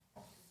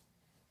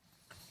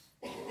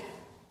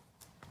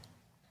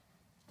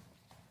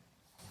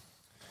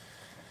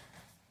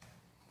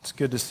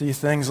good to see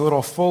things a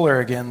little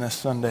fuller again this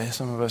Sunday.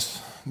 Some of us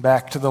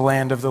back to the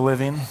land of the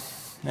living,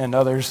 and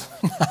others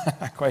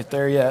not quite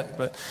there yet,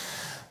 but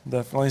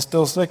definitely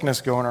still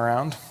sickness going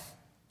around.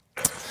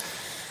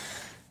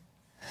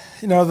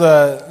 You know,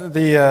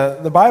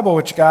 the Bible,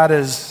 which God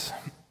has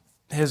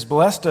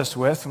blessed us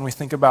with, when we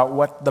think about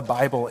what the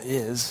Bible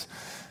is,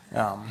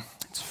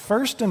 it's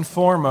first and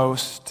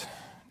foremost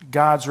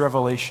God's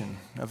revelation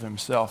of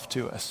himself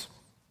to us.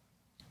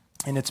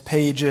 In its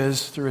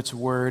pages, through its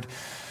word,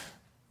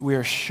 we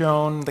are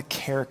shown the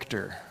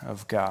character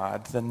of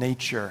God, the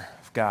nature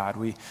of God.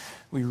 We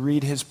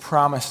read his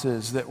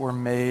promises that were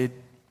made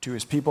to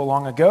his people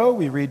long ago.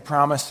 We read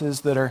promises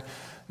that are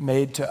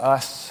made to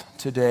us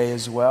today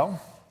as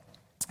well.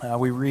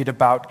 We read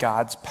about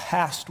God's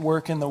past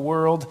work in the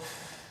world,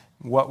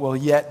 what will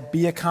yet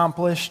be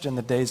accomplished in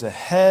the days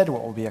ahead,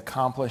 what will be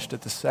accomplished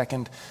at the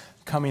second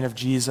coming of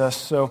Jesus.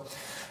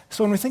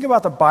 So when we think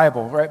about the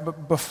Bible, right,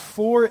 but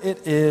before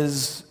it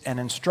is an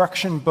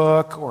instruction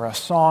book or a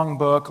song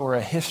book or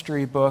a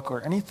history book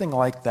or anything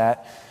like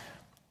that,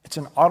 it's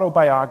an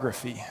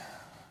autobiography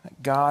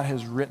that God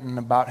has written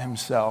about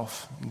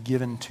himself and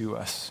given to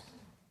us.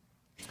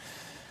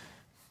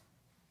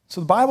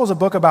 So the Bible is a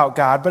book about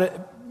God,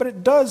 but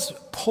it does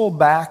pull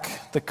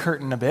back the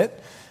curtain a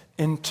bit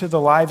into the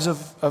lives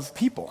of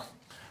people,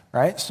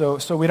 right?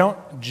 So we don't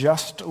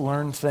just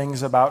learn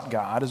things about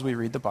God as we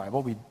read the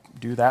Bible. We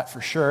do that for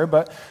sure,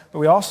 but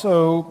we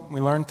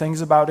learn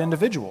things about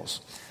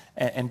individuals.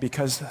 And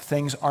because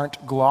things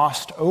aren't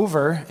glossed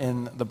over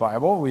in the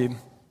Bible,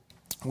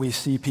 we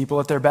see people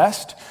at their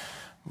best.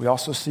 We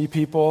also see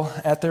people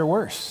at their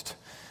worst.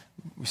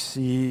 We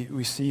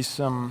see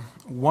some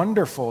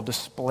wonderful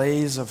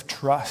displays of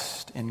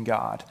trust in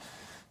God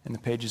in the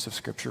pages of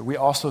Scripture. We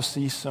also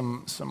see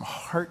some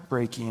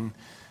heartbreaking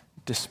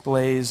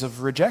displays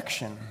of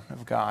rejection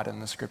of God in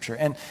the Scripture.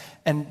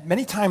 And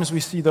many times we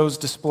see those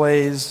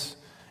displays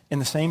in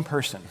the same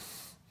person,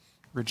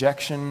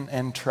 rejection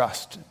and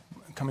trust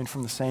coming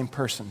from the same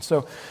person.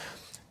 So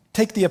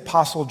take the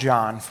Apostle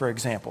John, for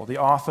example, the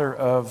author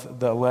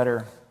of the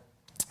letter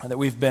that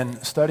we've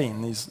been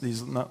studying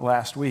these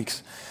last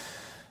weeks.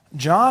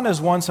 John is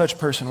one such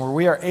person where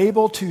we are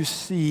able to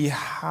see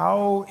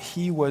how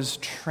he was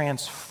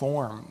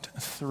transformed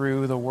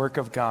through the work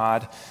of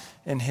God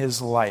in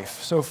his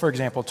life. So, for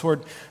example,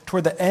 toward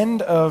the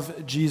end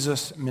of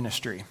Jesus'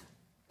 ministry,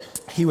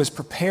 he was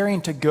preparing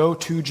to go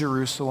to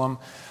Jerusalem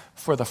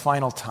for the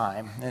final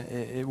time.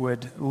 It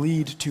would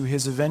lead to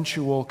his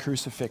eventual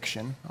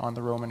crucifixion on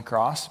the Roman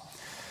cross.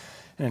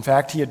 And in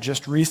fact, he had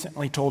just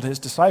recently told his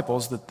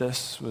disciples that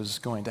this was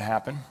going to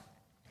happen.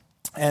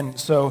 And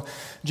so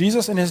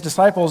Jesus and his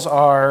disciples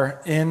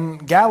are in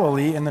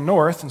Galilee in the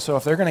north, and so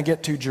if they're going to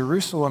get to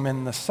Jerusalem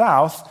in the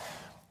south,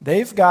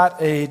 they've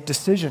got a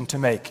decision to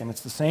make, and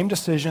it's the same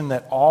decision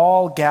that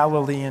all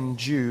Galilean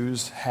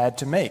Jews had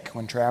to make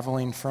when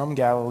traveling from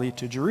Galilee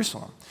to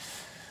Jerusalem.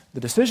 The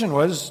decision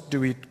was,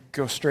 do we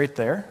go straight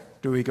there?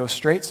 Do we go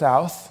straight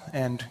south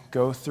and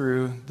go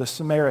through the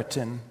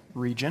Samaritan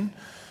region?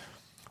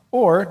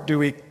 Or do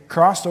we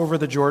cross over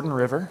the Jordan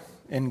River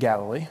in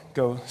Galilee,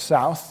 go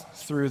south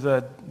through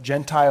the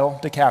Gentile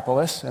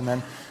Decapolis, and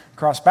then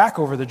cross back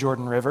over the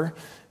Jordan River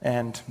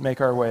and make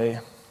our way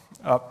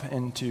up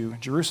into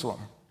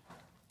Jerusalem?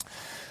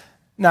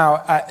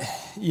 Now,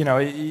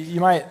 you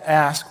might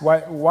ask,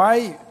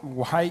 why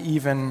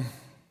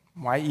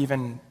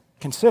even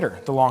consider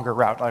the longer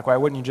route? Like, why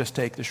wouldn't you just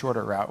take the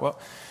shorter route? Well,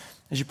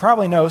 as you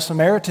probably know,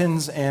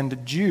 Samaritans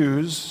and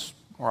Jews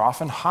were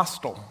often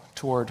hostile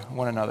toward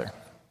one another.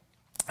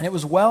 And it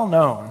was well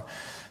known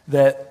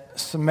that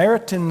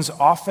Samaritans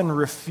often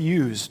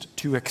refused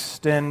to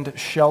extend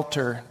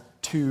shelter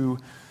to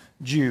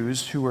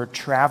Jews who were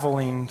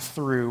traveling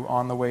through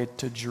on the way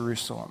to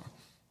Jerusalem.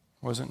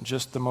 It wasn't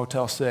just the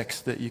Motel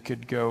 6 that you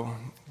could go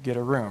get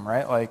a room,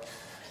 right? Like,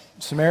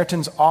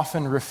 Samaritans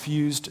often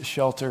refused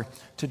shelter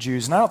to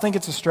Jews. And I don't think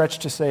it's a stretch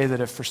to say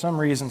that if for some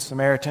reason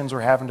Samaritans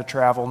were having to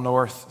travel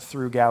north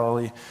through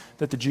Galilee,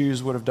 that the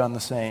Jews would have done the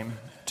same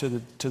to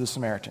the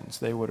Samaritans.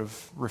 They would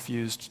have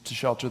refused to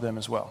shelter them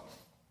as well.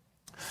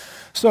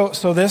 So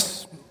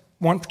this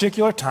one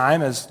particular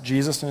time, as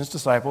Jesus and his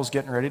disciples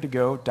getting ready to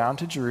go down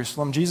to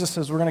Jerusalem, Jesus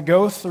says, we're going to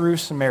go through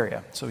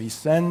Samaria. So he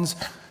sends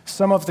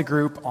some of the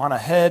group on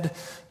ahead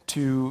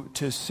to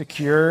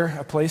secure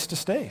a place to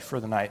stay for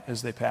the night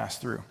as they pass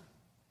through.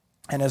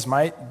 And as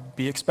might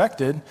be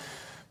expected,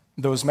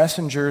 those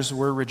messengers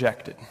were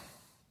rejected.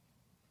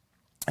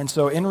 And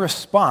so in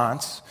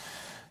response,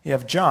 you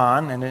have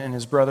John and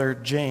his brother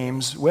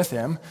James with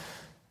him.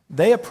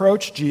 They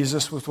approach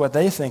Jesus with what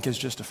they think is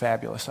just a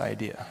fabulous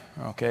idea,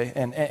 okay?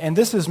 And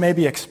this is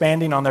maybe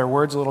expanding on their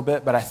words a little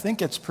bit, but I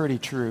think it's pretty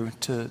true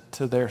to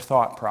their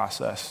thought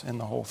process in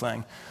the whole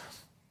thing.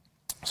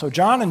 So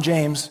John and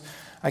James,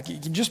 you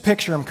can just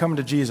picture them coming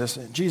to Jesus.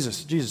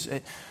 Jesus,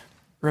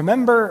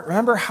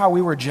 remember how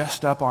we were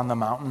just up on the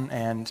mountain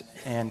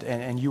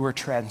and you were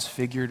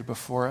transfigured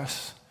before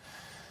us?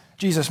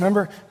 Jesus,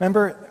 remember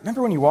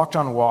when you walked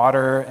on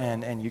water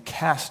and you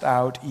cast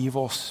out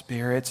evil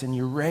spirits and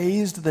you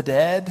raised the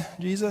dead,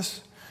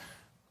 Jesus?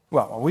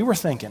 Well, we were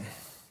thinking,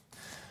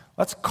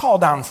 let's call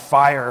down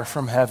fire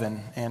from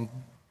heaven and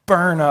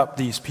burn up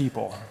these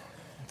people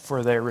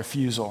for their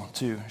refusal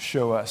to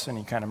show us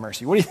any kind of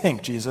mercy. What do you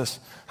think, Jesus?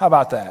 How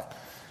about that?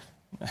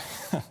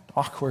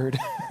 Awkward,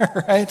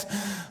 right?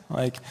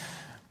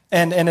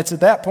 And it's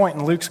at that point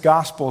in Luke's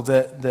gospel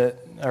that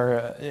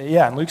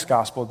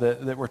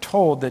we're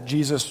told that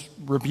Jesus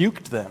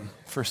rebuked them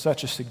for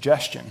such a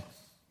suggestion,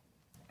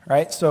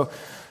 right?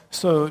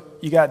 So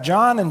you got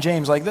John and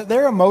James,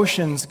 their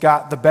emotions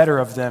got the better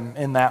of them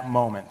in that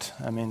moment.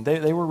 I mean,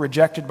 they were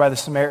rejected by the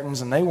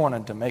Samaritans and they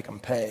wanted to make them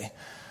pay.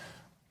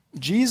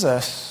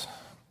 Jesus,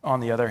 on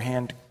the other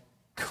hand,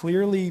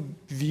 clearly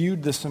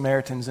viewed the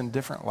Samaritans in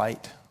different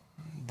light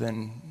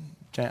than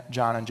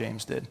John and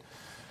James did.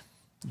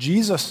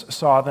 Jesus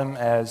saw them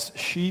as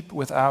sheep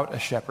without a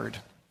shepherd.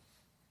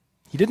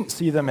 He didn't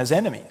see them as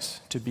enemies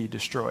to be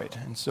destroyed.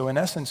 And so in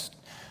essence,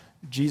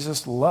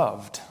 Jesus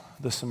loved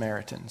the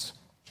Samaritans.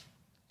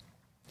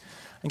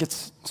 I think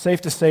it's safe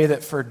to say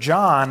that for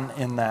John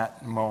in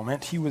that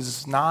moment, he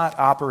was not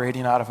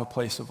operating out of a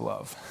place of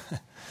love.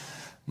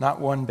 Not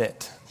one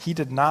bit. He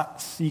did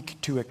not seek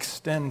to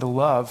extend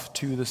love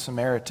to the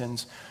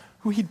Samaritans,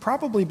 who he'd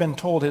probably been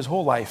told his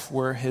whole life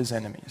were his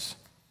enemies.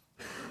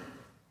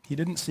 He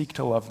didn't seek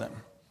to love them.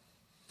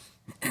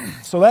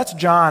 So that's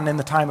John in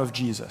the time of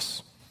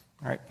Jesus,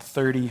 right?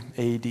 30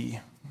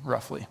 AD,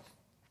 roughly.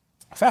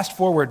 Fast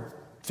forward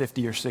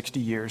 50 or 60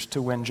 years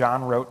to when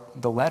John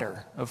wrote the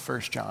letter of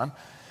 1 John.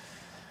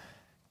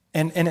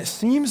 And it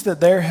seems that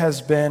there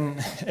has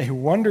been a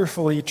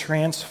wonderfully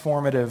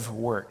transformative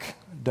work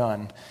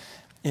done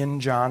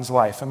in John's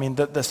life. I mean,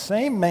 the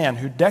same man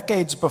who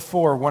decades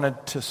before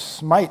wanted to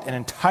smite an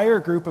entire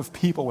group of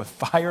people with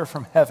fire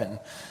from heaven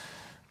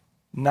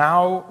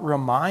now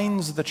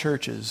reminds the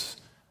churches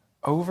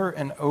over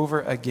and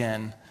over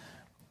again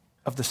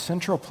of the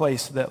central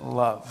place that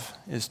love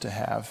is to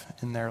have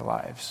in their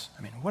lives.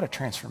 I mean, what a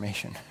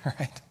transformation,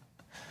 right?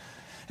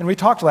 And we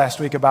talked last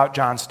week about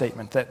John's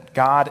statement that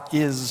God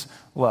is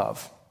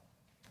love.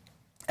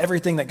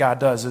 Everything that God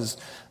does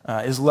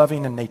is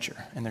loving in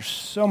nature. And there's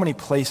so many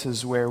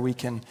places where we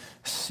can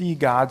see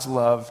God's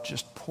love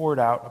just poured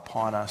out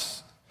upon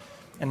us.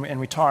 And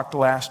we talked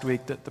last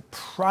week that the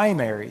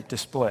primary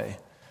display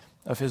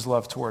of his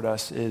love toward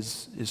us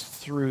is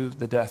through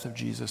the death of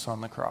Jesus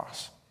on the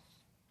cross.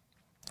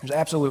 There's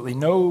absolutely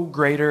no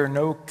greater,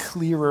 no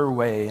clearer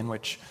way in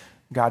which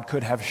God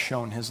could have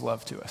shown his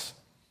love to us.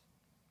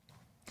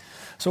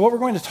 So what we're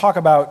going to talk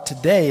about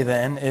today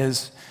then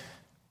is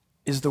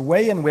the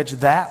way in which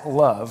that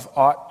love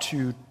ought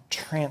to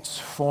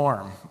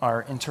transform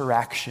our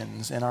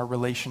interactions and our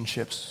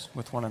relationships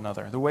with one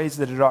another, the ways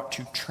that it ought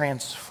to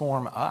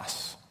transform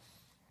us.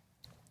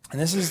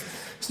 And this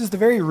is the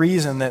very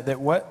reason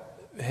that what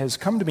has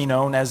come to be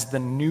known as the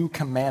New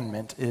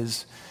Commandment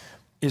is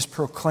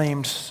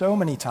proclaimed so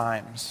many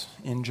times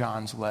in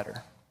John's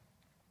letter.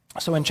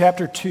 So in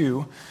chapter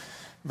 2,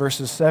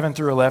 verses 7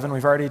 through 11,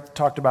 we've already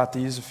talked about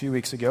these a few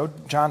weeks ago.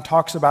 John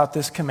talks about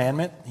this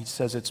commandment. He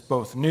says it's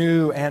both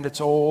new and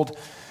it's old.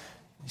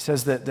 He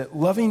says that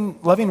loving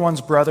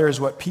one's brother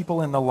is what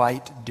people in the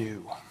light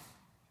do.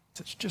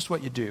 It's just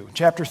what you do.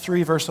 Chapter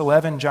 3, verse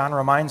 11, John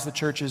reminds the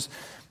churches,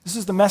 this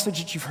is the message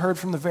that you've heard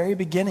from the very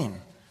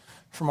beginning,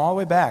 from all the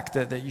way back,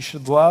 that you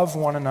should love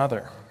one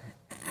another.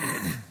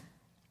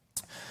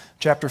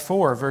 Chapter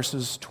 4,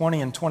 verses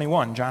 20 and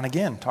 21, John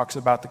again talks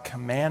about the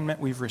commandment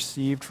we've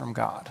received from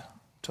God,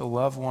 to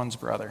love one's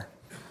brother.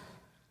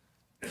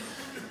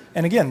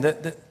 And again,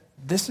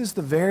 this is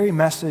the very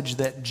message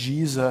that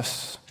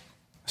Jesus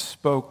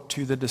spoke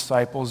to the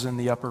disciples in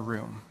the upper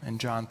room in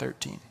John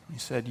 13. He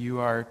said, you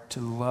are to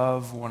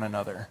love one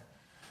another.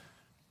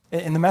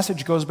 And the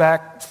message goes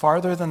back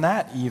farther than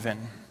that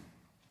even.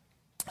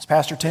 As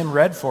Pastor Tim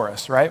read for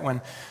us, right?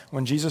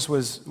 When Jesus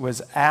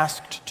was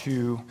asked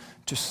to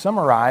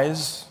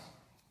summarize,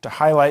 to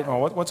highlight,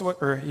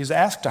 he was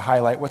asked to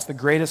highlight what's the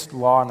greatest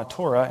law in the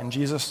Torah, and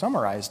Jesus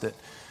summarized it.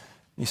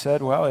 He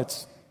said, well,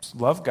 it's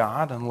love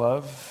God and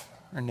love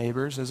our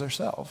neighbors as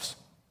ourselves.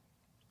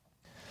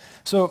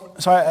 So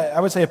I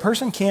would say a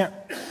person can't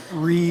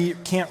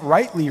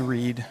rightly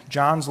read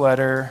John's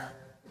letter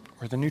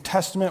or the New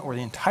Testament or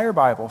the entire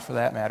Bible for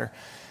that matter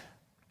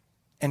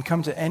and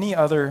come to any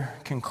other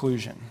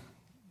conclusion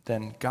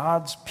than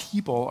God's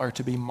people are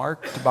to be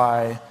marked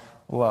by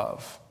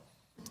love,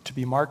 to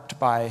be marked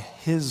by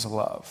his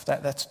love.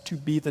 That's to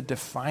be the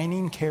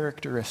defining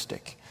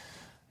characteristic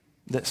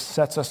that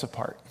sets us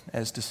apart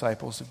as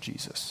disciples of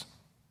Jesus.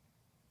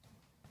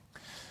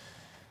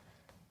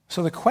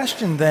 So the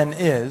question then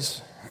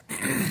is,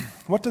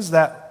 what does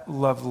that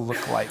love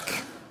look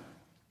like?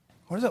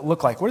 What does it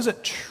look like? What does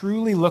it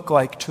truly look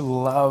like to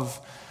love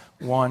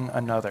one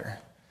another?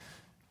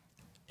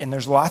 And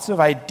there's lots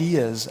of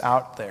ideas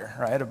out there,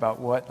 right, about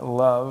what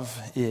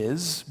love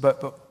is,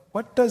 but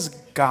what does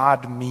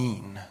God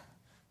mean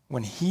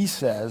when he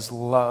says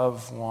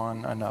love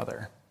one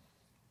another?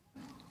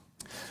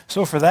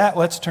 So for that,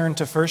 let's turn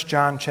to 1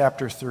 John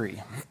chapter 3.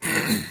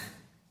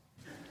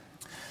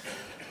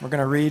 We're going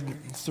to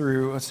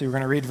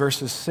read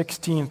verses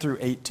 16 through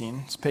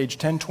 18. It's page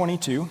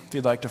 1022, if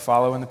you'd like to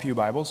follow in the Pew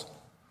Bibles.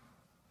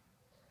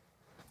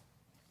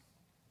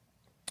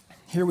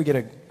 Here we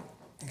get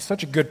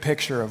such a good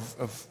picture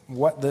of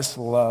what this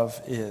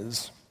love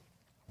is.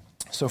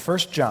 So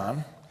 1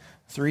 John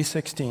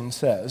 3:16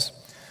 says,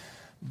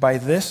 "By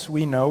this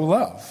we know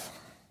love,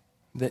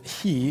 that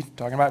he,"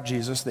 talking about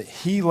Jesus, "that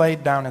he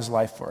laid down his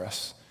life for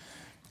us.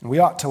 And we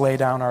ought to lay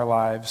down our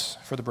lives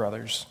for the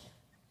brothers.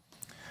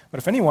 But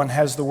if anyone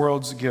has the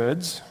world's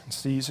goods and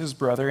sees his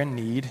brother in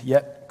need,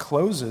 yet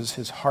closes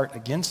his heart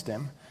against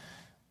him,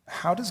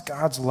 how does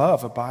God's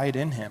love abide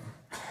in him?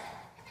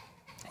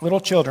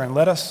 Little children,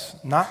 let us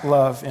not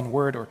love in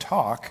word or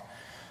talk,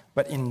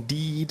 but in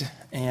deed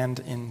and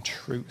in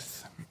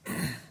truth."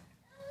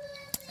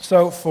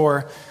 So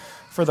for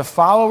the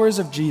followers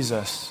of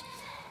Jesus,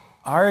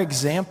 our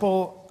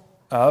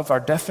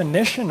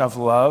definition of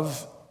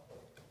love,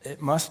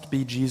 it must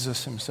be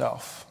Jesus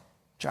himself.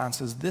 John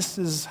says,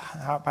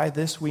 by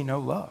this we know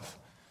love.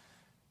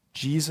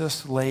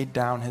 Jesus laid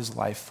down his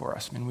life for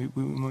us. I mean,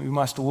 we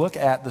must look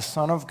at the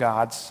Son of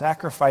God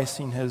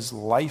sacrificing his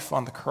life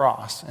on the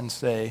cross and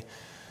say,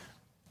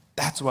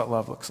 that's what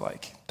love looks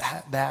like.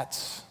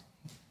 That's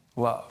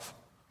love.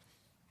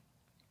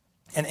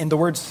 And the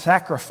word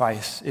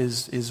sacrifice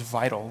is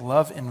vital.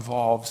 Love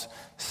involves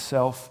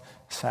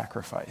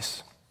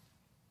self-sacrifice.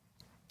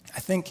 I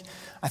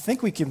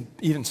think we can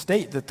even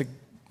state that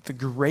the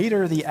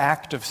greater the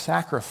act of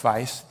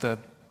sacrifice, the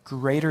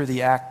greater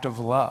the act of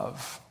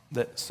love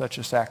that such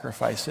a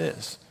sacrifice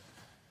is.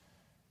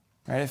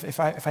 Right? If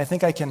I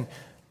think I can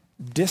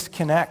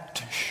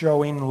disconnect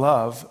showing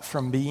love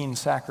from being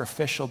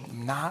sacrificial,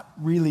 not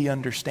really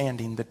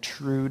understanding the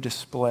true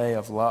display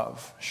of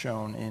love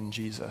shown in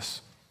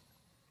Jesus.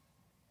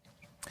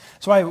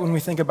 So when we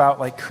think about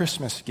like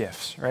Christmas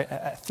gifts, right,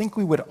 I think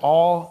we would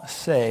all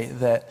say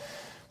that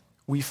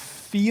we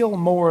feel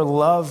more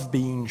love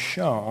being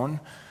shown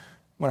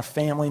when a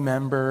family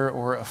member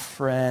or a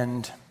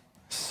friend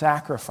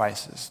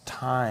sacrifices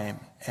time,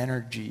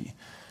 energy,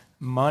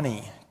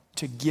 money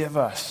to give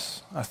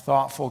us a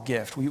thoughtful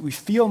gift. We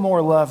feel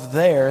more love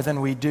there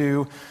than we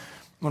do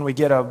when we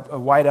get a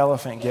white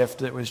elephant gift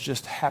that was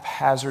just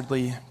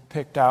haphazardly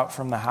picked out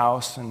from the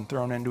house and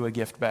thrown into a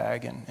gift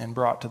bag and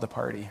brought to the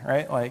party,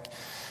 right?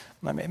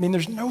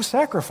 There's no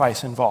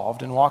sacrifice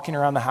involved in walking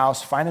around the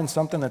house, finding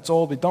something that's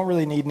old we don't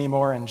really need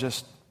anymore and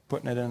just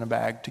putting it in a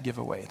bag to give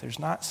away. There's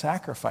not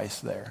sacrifice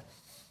there.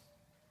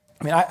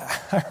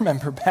 I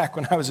remember back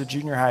when I was a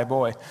junior high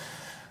boy,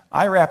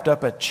 I wrapped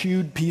up a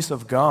chewed piece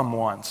of gum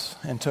once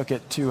and took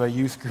it to a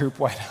youth group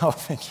white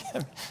elephant.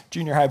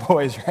 Junior high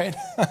boys, right?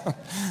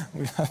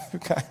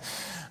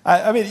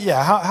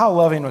 How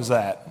loving was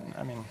that?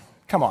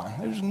 Come on.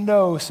 There's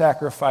no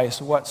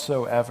sacrifice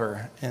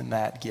whatsoever in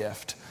that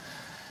gift.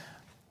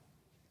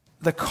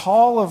 The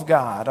call of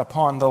God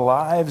upon the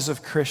lives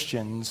of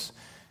Christians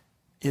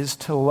is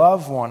to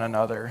love one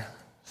another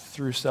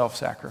through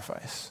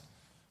self-sacrifice.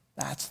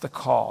 That's the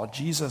call.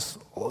 Jesus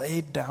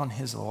laid down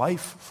his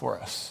life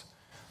for us.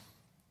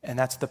 And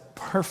that's the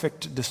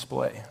perfect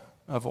display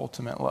of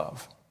ultimate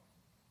love.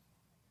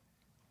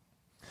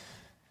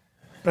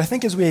 But I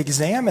think as we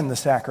examine the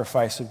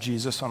sacrifice of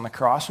Jesus on the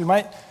cross,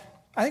 I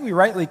think we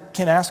rightly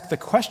can ask the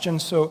question,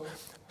 so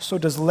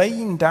does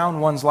laying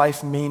down one's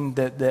life mean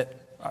that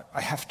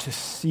I have to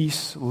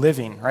cease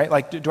living,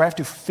 right? Do I have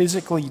to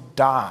physically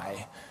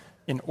die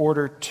in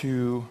order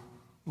to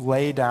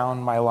lay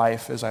down my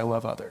life as I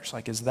love others?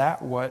 Is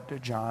that what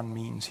John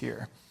means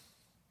here?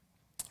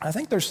 I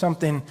think there's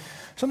something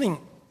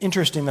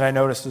interesting that I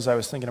noticed as I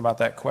was thinking about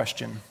that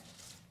question.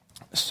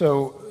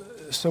 So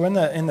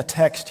in the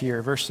text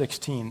here, verse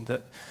 16,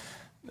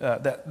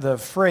 the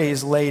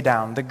phrase "lay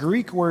down," the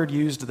Greek word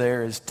used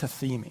there is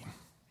tethemi.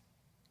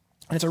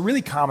 And it's a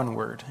really common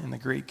word in the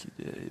Greek.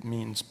 It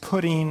means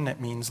putting, it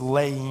means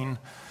laying.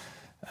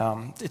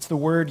 It's the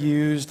word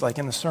used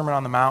in the Sermon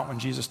on the Mount when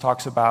Jesus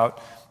talks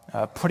about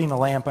putting a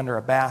lamp under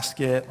a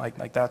basket.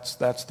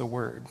 That's the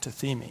word,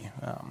 tethemi.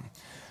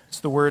 It's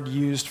the word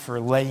used for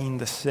laying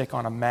the sick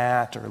on a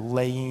mat or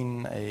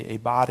laying a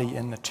body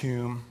in the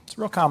tomb. It's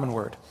a real common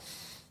word.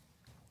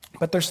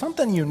 But there's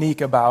something unique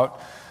about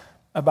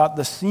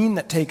the scene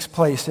that takes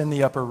place in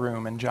the upper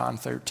room in John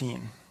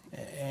 13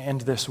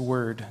 and this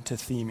word,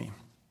 tethemi.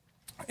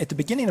 At the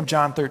beginning of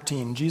John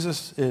 13,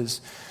 Jesus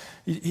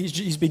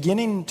he's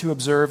beginning to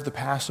observe the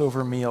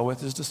Passover meal with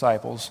his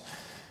disciples.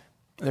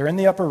 They're in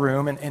the upper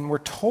room, and we're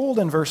told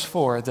in verse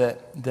 4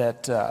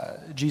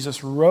 that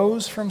Jesus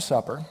rose from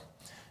supper.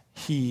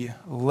 He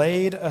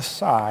laid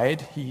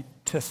aside,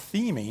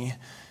 tethemi,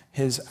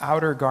 his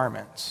outer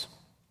garments.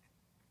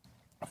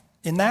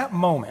 In that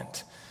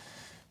moment,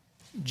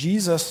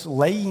 Jesus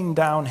laying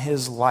down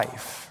his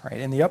life, right,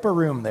 in the upper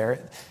room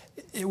there,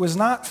 it was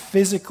not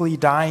physically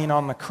dying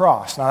on the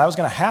cross. Now, that was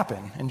going to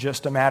happen in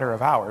just a matter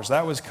of hours.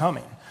 That was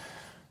coming.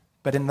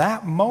 But in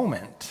that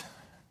moment,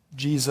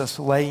 Jesus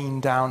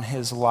laying down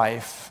his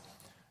life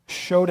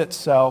showed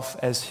itself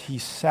as he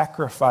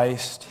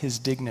sacrificed his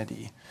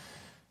dignity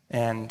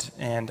and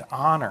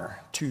honor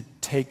to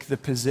take the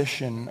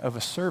position of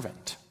a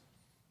servant.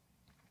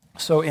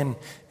 So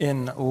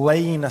in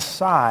laying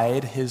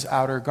aside his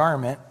outer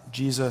garment,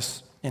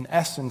 Jesus, in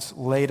essence,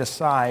 laid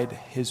aside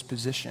his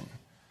position.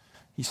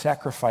 He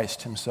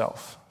sacrificed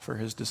himself for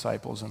his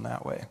disciples in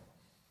that way.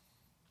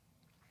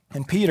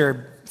 And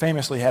Peter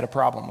famously had a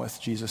problem with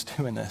Jesus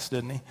doing this,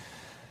 didn't he?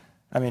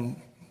 I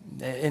mean,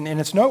 and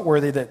it's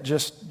noteworthy that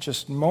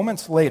just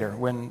moments later,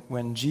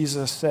 when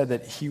Jesus said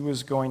that he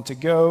was going to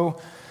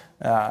go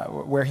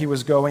where he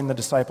was going, the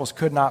disciples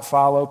could not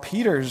follow.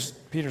 Peter's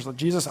like,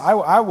 Jesus,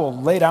 I will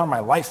lay down my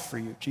life for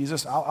you.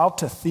 Jesus, I'll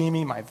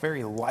tetheme my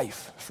very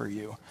life for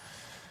you.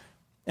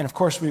 And of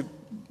course,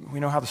 we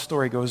know how the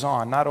story goes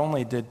on. Not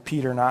only did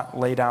Peter not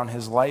lay down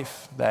his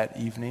life that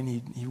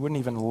evening, he wouldn't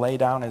even lay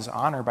down his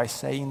honor by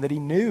saying that he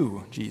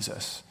knew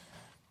Jesus.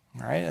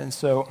 Right? And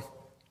so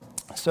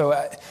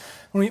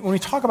when we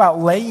talk about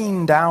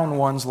laying down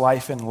one's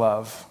life in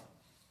love,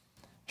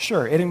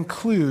 sure, it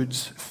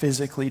includes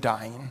physically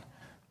dying,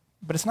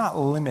 but it's not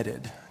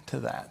limited to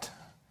that.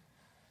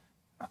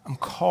 I'm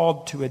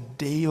called to a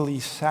daily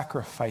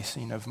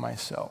sacrificing of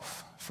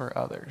myself for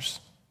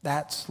others.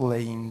 That's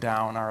laying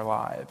down our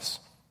lives.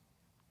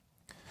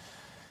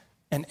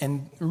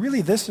 And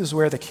really, this is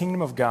where the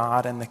kingdom of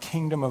God and the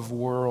kingdom of the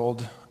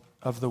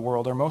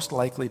world are most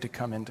likely to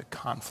come into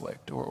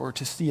conflict or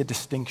to see a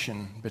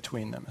distinction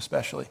between them,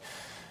 especially.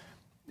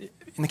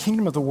 In the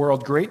kingdom of the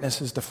world,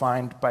 greatness is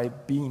defined by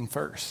being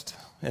first,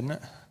 isn't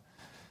it?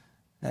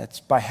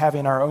 It's by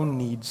having our own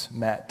needs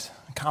met,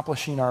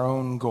 accomplishing our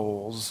own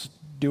goals,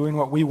 doing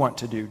what we want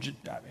to do,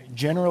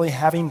 generally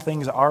having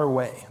things our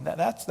way.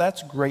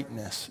 That's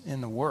greatness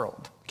in the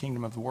world,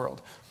 kingdom of the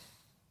world.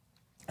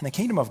 In the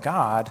kingdom of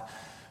God,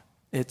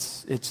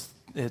 it's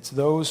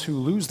those who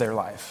lose their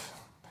life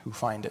who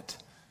find it.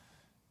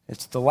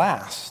 It's the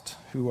last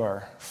who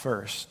are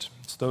first.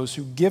 It's those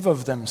who give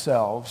of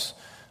themselves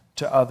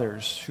to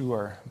others who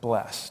are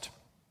blessed.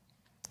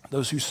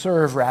 Those who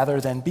serve rather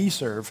than be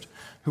served,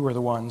 who are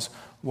the ones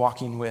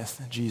walking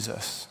with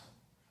Jesus.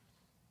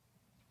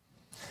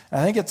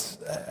 I think it's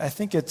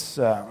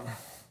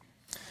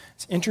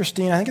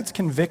interesting. I think it's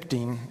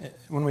convicting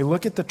when we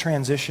look at the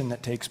transition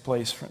that takes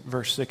place from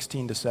verse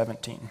 16 to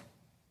 17.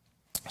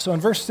 So in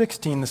verse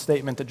 16, the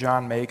statement that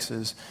John makes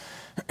is,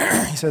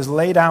 he says,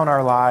 "Lay down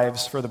our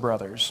lives for the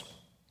brothers."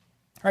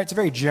 All right, it's a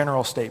very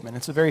general statement.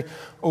 It's a very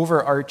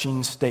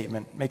overarching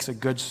statement. It makes a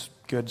good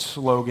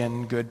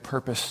slogan, good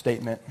purpose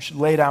statement. We should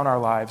lay down our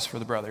lives for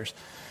the brothers.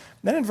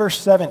 Then in verse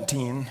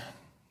 17,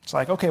 it's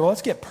like, okay, well,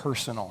 let's get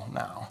personal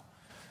now.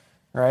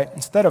 Right?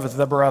 Instead of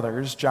the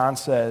brothers, John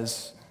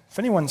says, if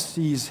anyone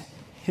sees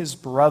his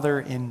brother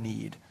in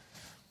need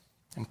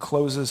and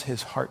closes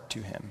his heart to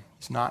him,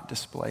 he's not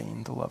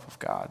displaying the love of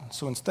God.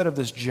 So instead of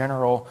this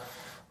general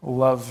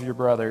love your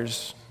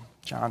brothers,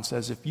 John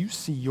says, if you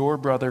see your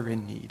brother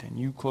in need and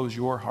you close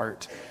your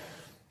heart,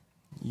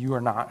 you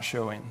are not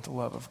showing the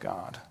love of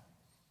God.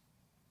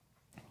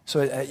 So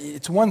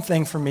it's one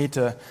thing for me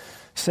to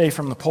say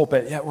from the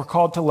pulpit, yeah, we're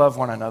called to love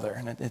one another.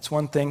 And it's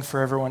one thing for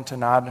everyone to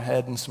nod their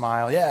head and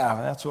smile. Yeah,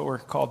 that's what we're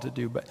called to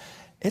do. But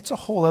it's a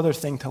whole other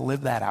thing to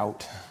live that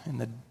out in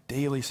the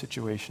daily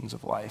situations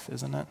of life,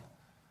 isn't it?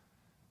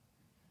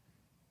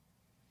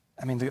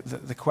 I mean,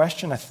 the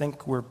question I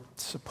think we're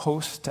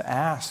supposed to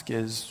ask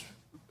is,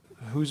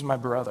 who's my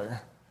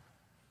brother?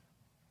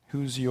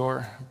 Who's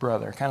your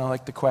brother? Kind of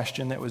like the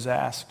question that was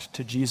asked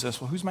to Jesus.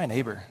 Well, who's my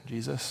neighbor,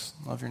 Jesus?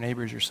 Love your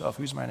neighbor as yourself.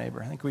 Who's my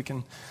neighbor? I think we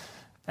can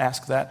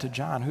ask that to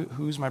John.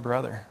 Who's my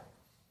brother?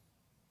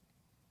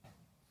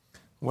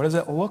 What does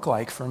it look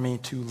like for me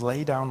to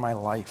lay down my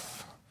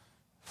life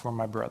for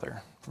my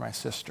brother, for my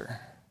sister?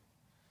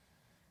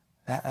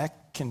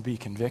 That can be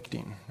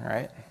convicting,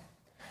 right?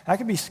 That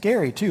can be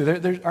scary too.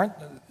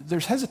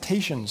 There's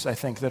hesitations, I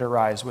think, that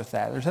arise with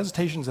that. There's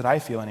hesitations that I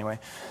feel anyway.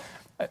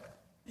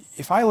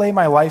 If I lay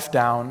my life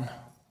down,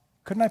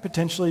 couldn't I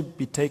potentially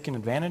be taken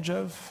advantage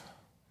of?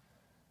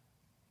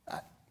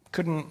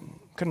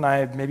 Couldn't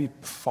I maybe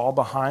fall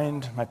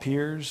behind my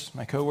peers,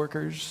 my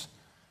coworkers?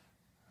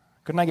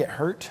 Couldn't I get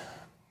hurt?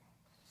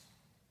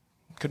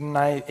 Couldn't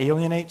I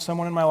alienate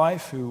someone in my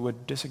life who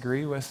would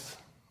disagree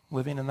with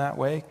living in that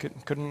way?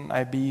 Couldn't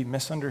I be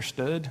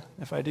misunderstood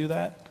if I do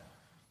that?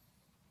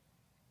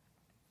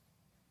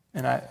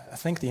 And I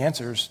think the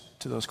answers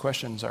to those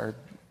questions are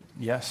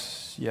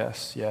yes,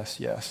 yes, yes,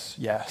 yes,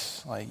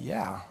 yes. Like,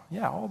 yeah,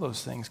 all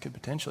those things could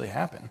potentially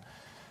happen.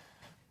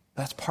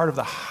 That's part of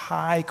the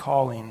high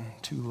calling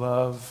to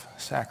love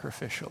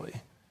sacrificially.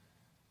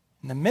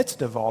 In the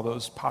midst of all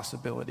those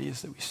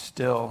possibilities, that we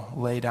still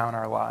lay down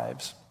our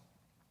lives.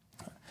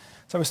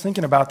 So I was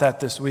thinking about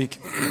that this week.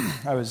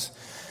 I was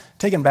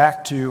taken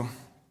back to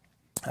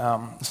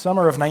the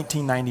summer of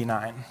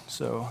 1999.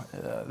 So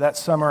that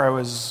summer I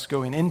was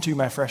going into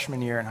my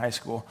freshman year in high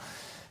school,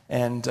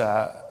 and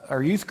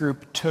our youth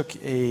group took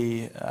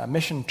a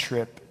mission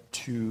trip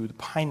to the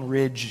Pine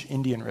Ridge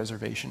Indian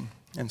Reservation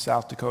in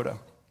South Dakota.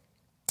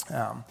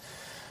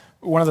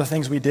 one of the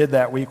things we did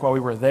that week while we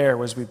were there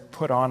was we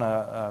put on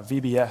a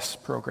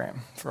VBS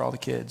program for all the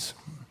kids.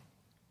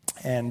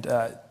 And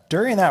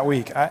during that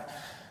week,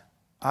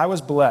 I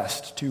was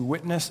blessed to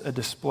witness a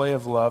display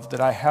of love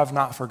that I have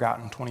not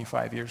forgotten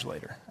 25 years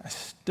later. I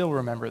still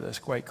remember this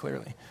quite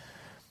clearly.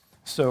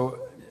 So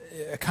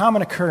a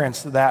common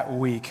occurrence that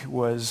week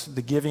was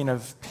the giving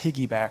of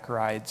piggyback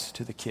rides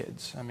to the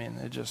kids. I mean,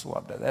 they just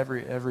loved it.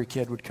 Every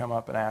kid would come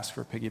up and ask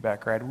for a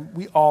piggyback ride.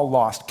 We all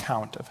lost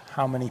count of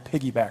how many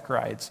piggyback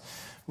rides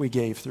we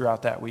gave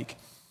throughout that week.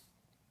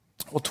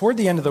 Well, toward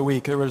the end of the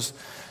week, there was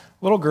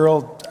a little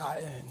girl,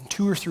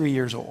 2 or 3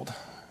 years old,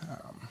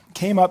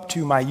 came up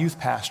to my youth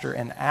pastor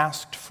and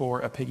asked for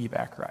a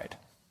piggyback ride.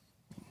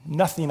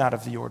 Nothing out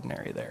of the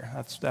ordinary there.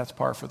 That's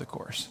par for the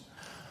course.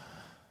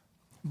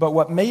 But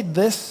what made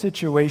this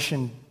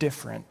situation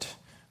different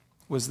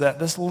was that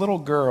this little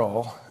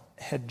girl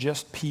had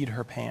just peed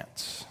her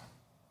pants.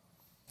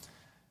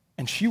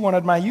 And she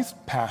wanted my youth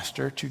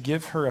pastor to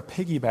give her a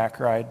piggyback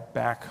ride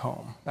back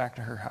home, back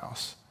to her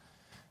house.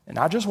 And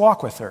not just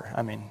walk with her.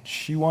 I mean,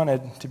 she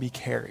wanted to be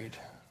carried,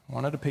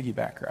 wanted a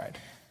piggyback ride.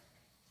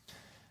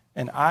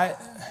 And I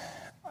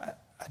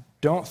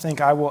don't think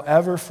I will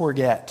ever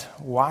forget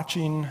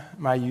watching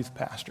my youth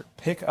pastor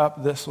pick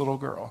up this little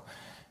girl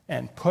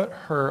and put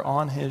her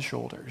on his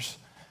shoulders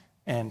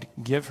and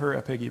give her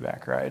a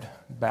piggyback ride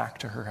back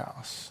to her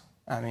house.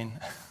 I mean,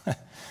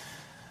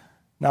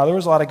 now there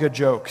was a lot of good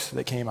jokes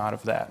that came out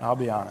of that, I'll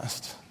be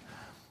honest.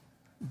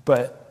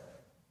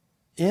 But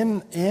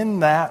in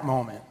that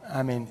moment,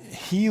 I mean,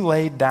 he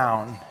laid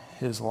down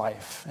his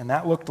life, and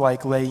that looked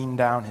like laying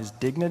down his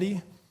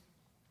dignity,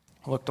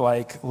 looked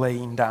like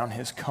laying down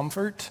his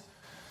comfort,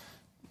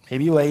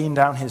 maybe laying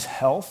down his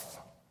health,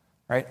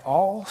 right?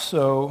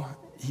 Also,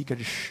 he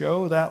could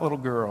show that little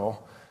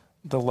girl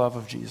the love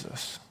of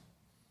Jesus.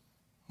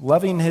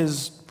 Loving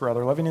his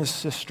brother, loving his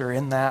sister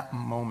in that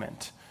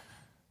moment.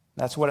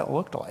 That's what it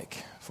looked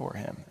like for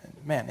him.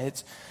 Man,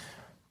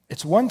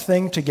 it's one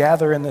thing to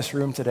gather in this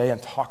room today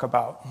and talk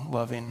about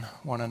loving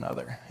one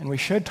another, and we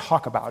should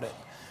talk about it.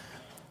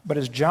 But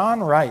as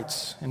John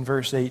writes in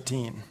verse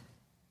 18,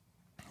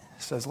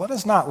 it says, "Let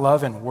us not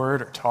love in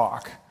word or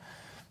talk,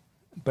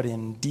 but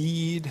in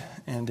deed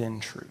and in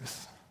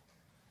truth."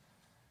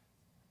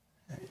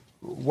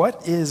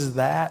 What is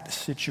that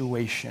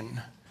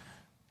situation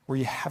where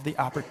you have the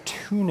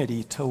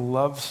opportunity to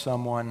love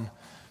someone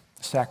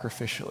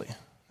sacrificially?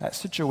 That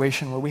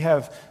situation where we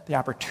have the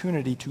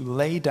opportunity to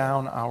lay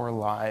down our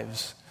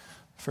lives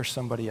for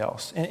somebody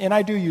else. And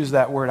I do use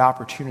that word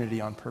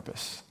opportunity on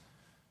purpose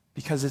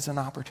because it's an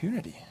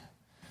opportunity,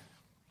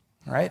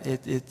 right?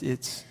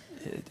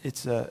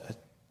 It's an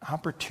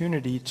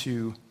opportunity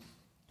to,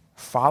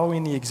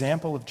 following the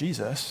example of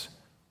Jesus,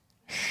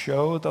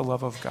 show the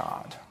love of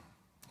God.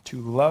 To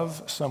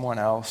love someone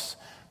else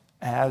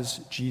as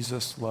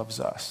Jesus loves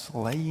us,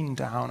 laying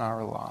down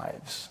our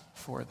lives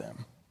for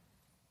them.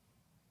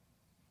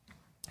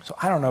 So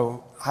I don't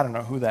know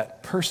who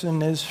that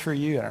person is for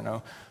you. I don't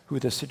know who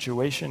the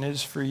situation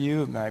is for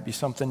you. It might be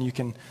something you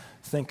can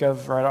think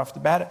of right off the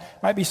bat.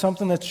 It might be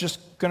something that's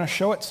just going to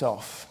show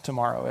itself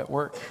tomorrow at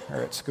work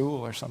or at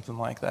school or something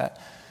like that.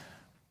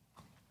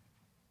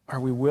 Are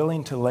we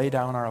willing to lay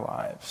down our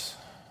lives?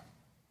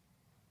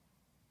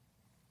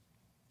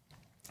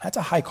 That's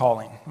a high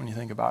calling when you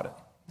think about it.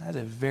 That's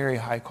a very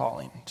high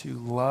calling, to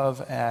love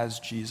as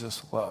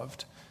Jesus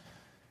loved.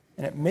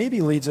 And it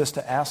maybe leads us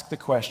to ask the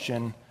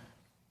question,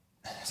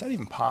 is that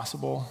even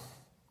possible?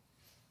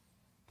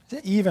 Is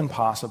it even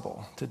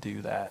possible to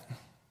do that?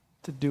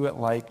 To do it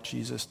like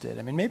Jesus did?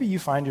 I mean, maybe you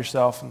find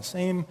yourself in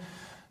the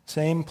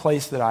same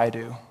place that I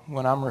do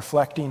when I'm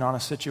reflecting on a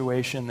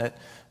situation that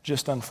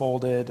just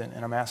unfolded,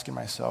 and I'm asking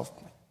myself,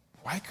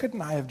 why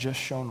couldn't I have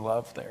just shown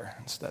love there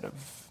instead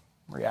of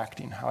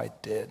reacting how I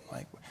did?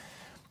 Like,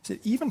 is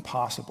it even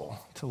possible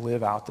to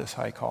live out this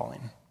high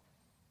calling?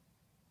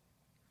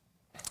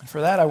 And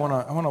for that, I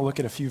want to look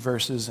at a few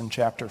verses in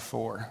chapter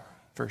 4,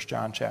 1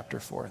 John chapter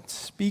 4, and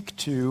speak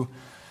to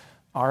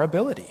our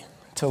ability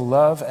to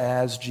love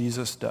as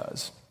Jesus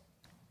does.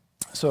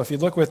 So if you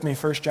look with me,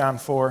 1 John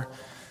 4,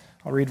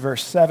 I'll read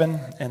verse 7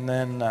 and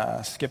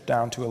then skip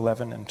down to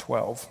 11 and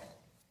 12.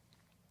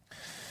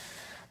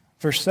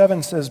 Verse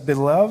 7 says,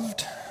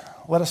 "Beloved,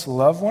 let us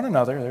love one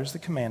another." There's the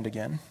command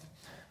again.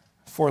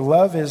 "For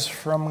love is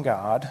from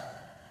God.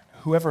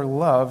 Whoever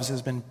loves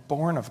has been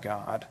born of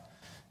God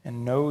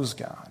and knows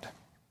God."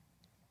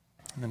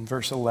 And then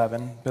verse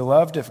 11,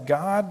 "Beloved, if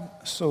God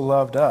so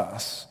loved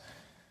us,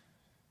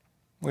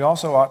 we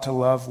also ought to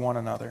love one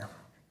another.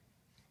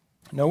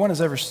 No one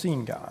has ever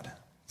seen God.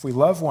 If we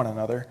love one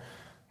another,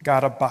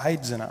 God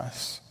abides in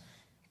us.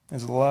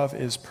 His love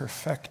is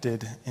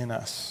perfected in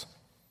us."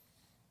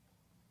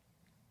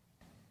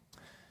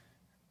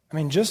 I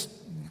mean, just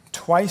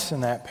twice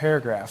in that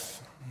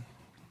paragraph,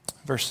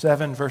 verse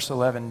 7, verse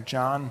 11,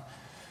 John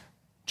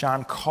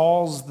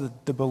calls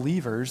the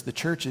believers, the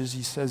churches,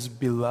 he says,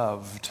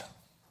 beloved.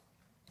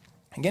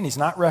 Again, he's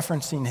not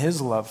referencing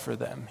his love for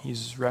them.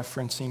 He's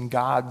referencing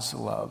God's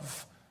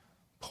love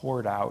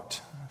poured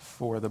out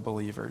for the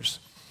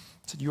believers.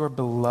 said, you are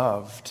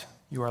beloved.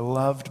 You are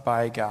loved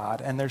by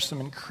God. And there's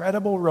some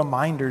incredible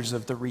reminders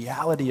of the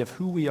reality of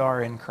who we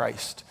are in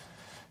Christ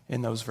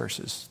in those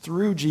verses.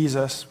 Through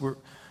Jesus, we're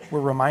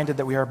reminded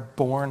that we are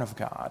born of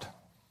God.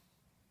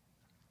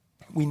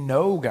 We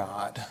know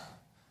God.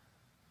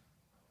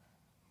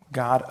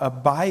 God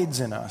abides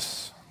in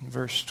us.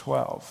 Verse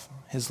 12.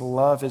 His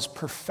love is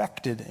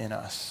perfected in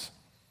us.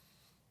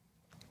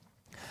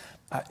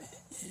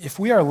 If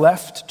we are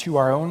left to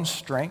our own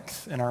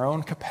strength and our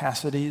own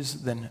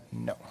capacities, then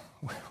no.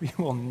 We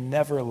will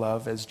never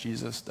love as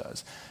Jesus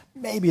does.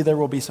 Maybe there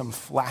will be some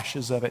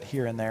flashes of it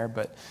here and there,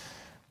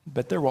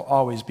 but there will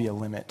always be a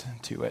limit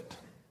to it.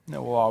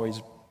 There will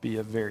always be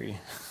a very,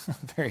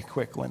 very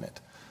quick limit.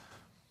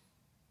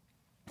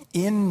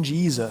 In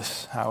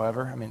Jesus,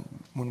 however,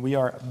 when we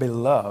are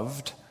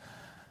beloved,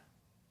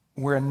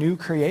 we're a new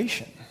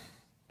creation.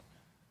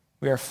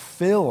 We are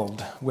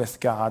filled with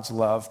God's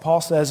love.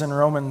 Paul says in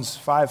Romans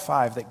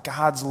 5:5 that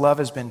God's love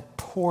has been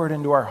poured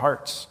into our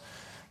hearts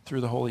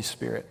through the Holy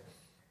Spirit.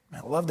 I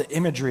love the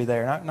imagery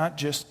there, not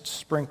just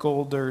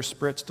sprinkled or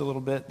spritzed a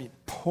little bit,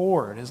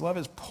 poured. His love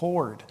is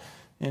poured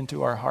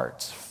into our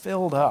hearts,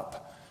 filled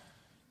up.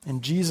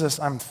 In Jesus,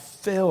 I'm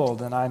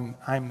filled and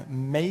I'm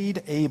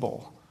made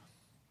able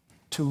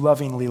to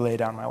lovingly lay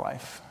down my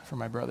life for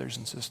my brothers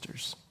and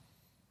sisters.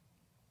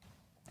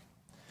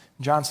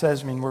 John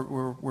says,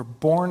 we're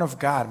born of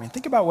God.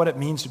 Think about what it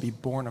means to be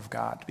born of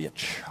God, to be a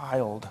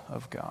child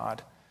of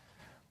God.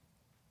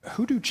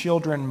 Who do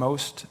children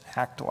most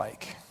act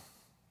like?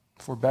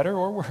 For better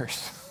or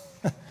worse?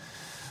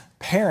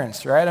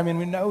 Parents, right?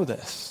 We know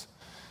this.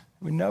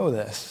 We know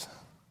this.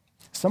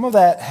 Some of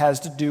that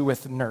has to do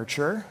with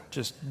nurture,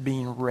 just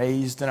being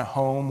raised in a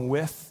home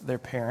with their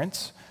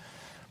parents.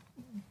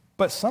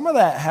 But some of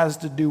that has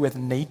to do with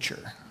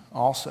nature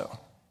also.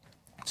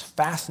 It's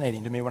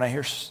fascinating to me when I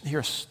hear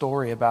a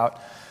story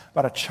about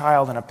a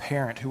child and a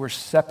parent who were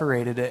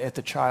separated at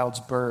the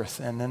child's birth,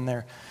 and then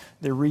they're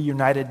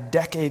reunited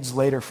decades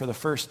later for the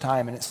first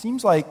time. And it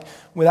seems like,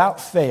 without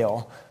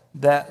fail,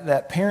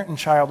 that parent and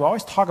child will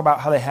always talk about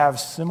how they have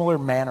similar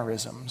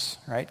mannerisms,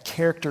 right?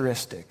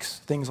 Characteristics,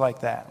 things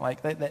like that.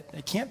 Like that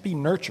it can't be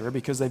nurture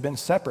because they've been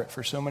separate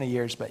for so many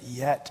years, but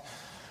yet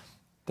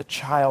the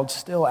child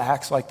still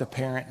acts like the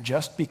parent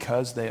just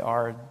because they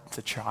are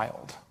the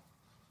child.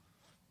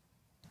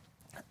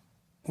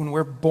 When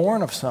we're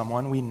born of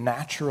someone, we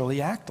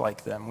naturally act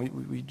like them.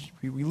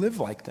 We live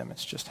like them.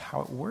 It's just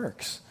how it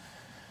works.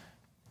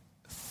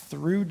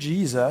 Through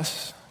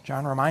Jesus,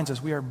 John reminds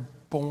us, we are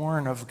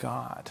born of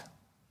God.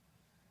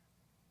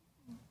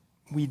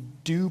 We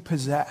do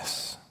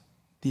possess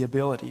the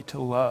ability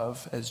to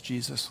love as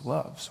Jesus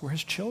loves. We're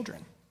his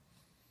children.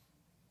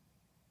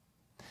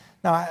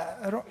 Now,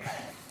 I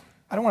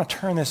don't want to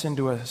turn this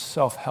into a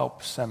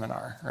self-help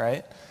seminar,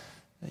 right?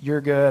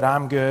 You're good,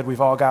 I'm good, we've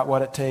all got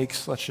what it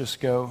takes, let's just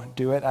go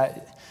do it.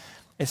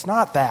 It's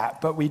not that,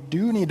 but we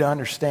do need to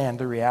understand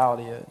the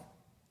reality of,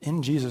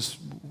 in Jesus,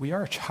 we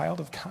are a child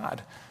of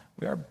God.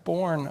 We are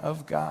born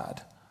of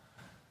God.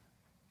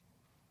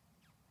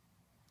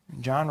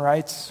 John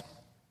writes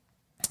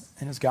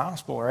in his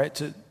gospel, right,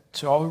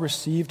 to all who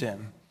received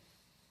him,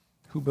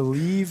 who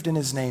believed in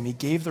his name, he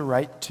gave the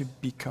right to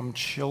become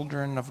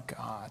children of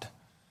God.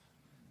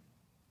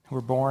 Who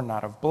were born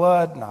not of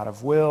blood, not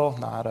of will,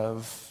 not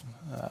of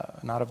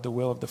the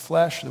will of the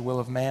flesh, the will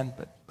of man,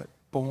 but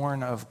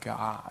born of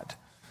God.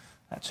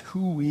 That's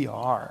who we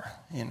are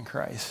in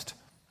Christ.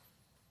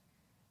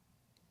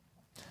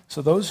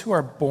 So those who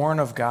are born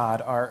of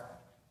God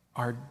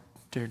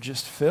they're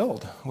just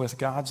filled with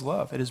God's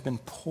love. It has been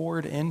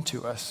poured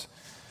into us.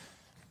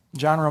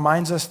 John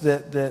reminds us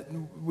that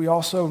we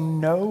also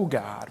know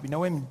God. We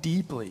know him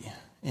deeply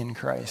in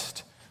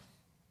Christ.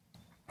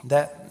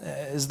 That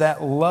as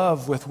that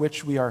love with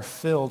which we are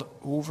filled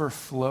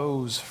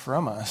overflows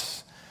from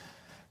us,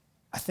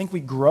 I think we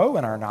grow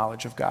in our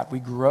knowledge of God. We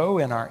grow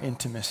in our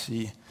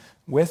intimacy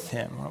with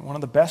him. One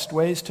of the best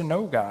ways to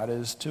know God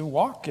is to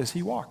walk as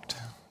he walked,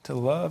 to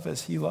love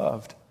as he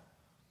loved.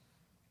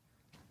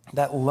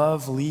 That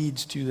love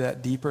leads to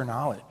that deeper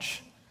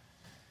knowledge.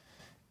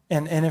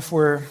 And if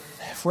we're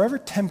ever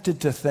tempted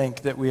to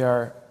think that we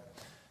are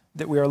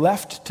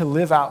left to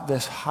live out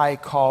this high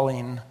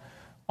calling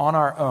on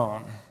our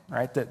own,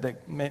 right?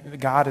 That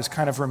God is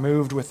kind of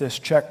removed with this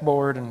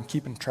checkboard and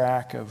keeping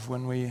track of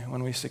when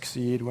we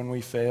succeed, when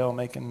we fail,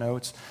 making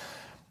notes.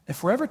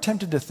 If we're ever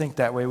tempted to think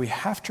that way, we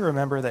have to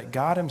remember that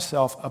God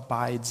himself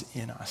abides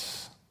in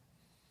us.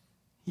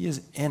 He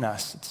is in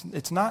us.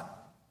 It's not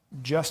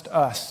just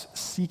us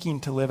seeking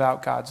to live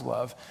out God's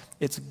love.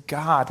 It's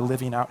God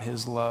living out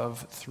his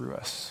love through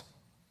us.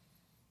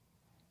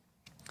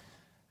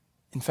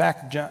 In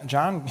fact,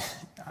 John,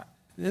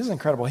 this is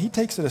incredible. He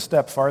takes it a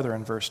step farther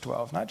in verse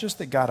 12. Not just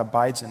that God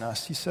abides in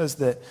us. He says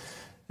that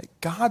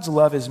God's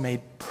love is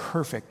made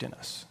perfect in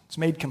us. It's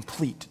made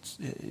complete.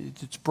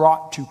 It's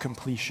brought to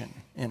completion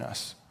in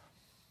us.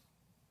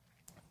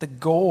 The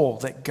goal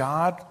that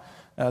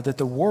that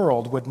the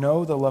world would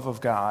know the love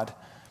of God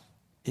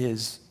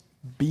is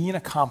being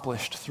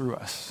accomplished through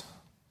us.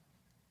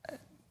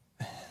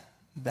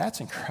 That's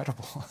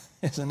incredible,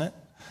 isn't it?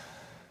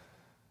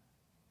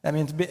 I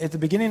mean, at the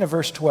beginning of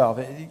verse 12,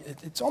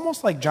 it's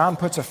almost like John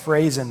puts a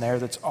phrase in there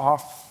that's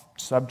off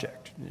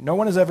subject. No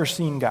one has ever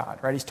seen God,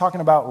 right? He's talking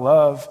about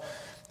love.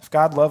 If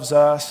God loves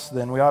us,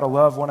 then we ought to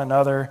love one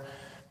another.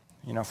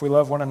 You know, if we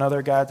love one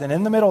another, God, and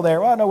in the middle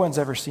there, well, no one's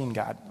ever seen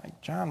God. Like,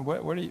 John,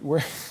 what are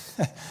you,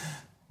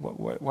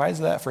 why is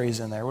that phrase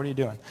in there? What are you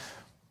doing?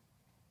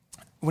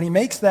 When he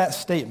makes that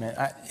statement,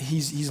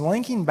 he's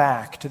linking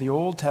back to the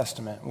Old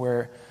Testament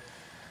where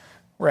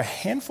a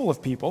handful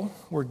of people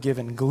were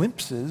given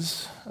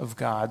glimpses of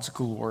God's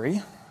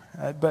glory,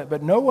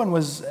 but no one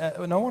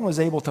was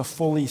able to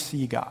fully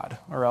see God,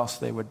 or else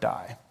they would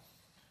die.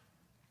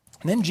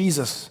 And then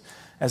Jesus,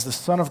 as the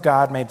Son of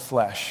God made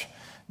flesh,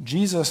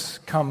 Jesus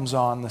comes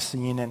on the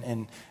scene,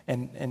 and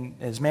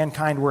as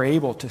mankind, we're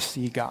able to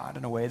see God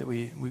in a way that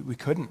we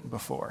couldn't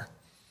before.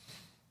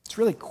 It's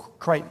really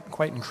quite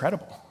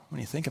incredible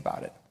when you think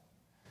about it.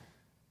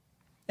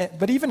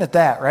 But even at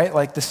that, right,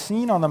 like the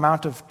scene on the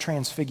Mount of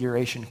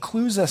Transfiguration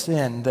clues us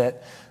in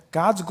that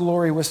God's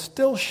glory was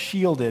still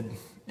shielded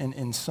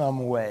in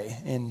some way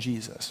in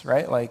Jesus,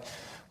 right? Like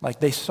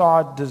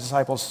the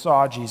disciples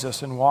saw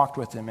Jesus and walked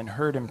with him and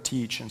heard him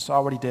teach and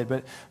saw what he did.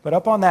 But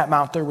up on that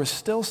mount, there was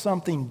still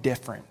something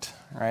different,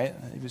 right?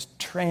 He was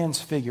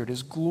transfigured.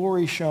 His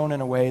glory shone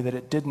in a way that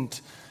it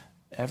didn't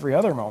every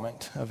other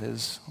moment of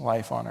his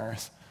life on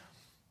earth.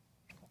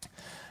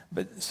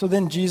 But so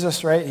then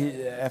Jesus, right,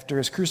 after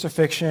his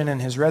crucifixion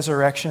and his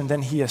resurrection,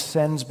 then he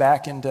ascends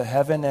back into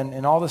heaven,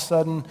 and all of a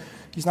sudden,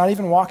 he's not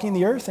even walking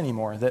the earth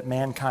anymore, that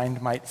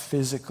mankind might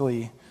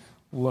physically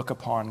look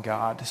upon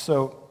God.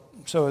 So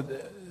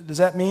does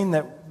that mean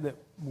that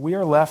we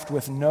are left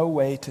with no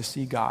way to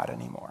see God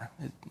anymore?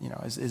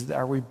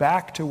 Are we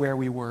back to where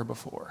we were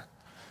before?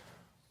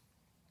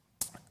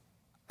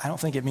 I don't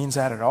think it means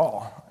that at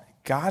all.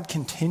 God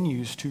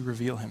continues to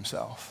reveal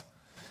himself.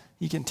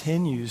 He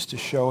continues to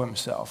show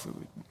himself.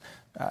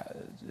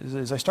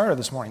 As I started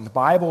this morning, the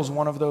Bible is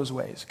one of those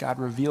ways. God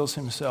reveals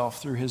himself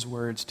through his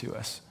words to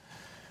us.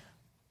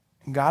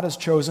 God has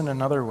chosen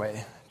another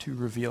way to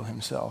reveal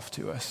himself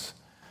to us.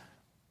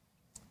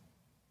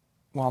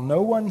 While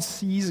no one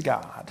sees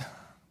God,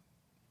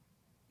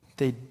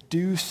 they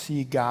do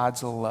see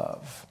God's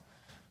love.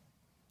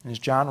 And as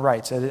John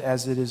writes,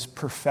 as it is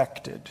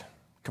perfected,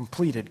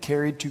 completed,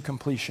 carried to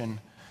completion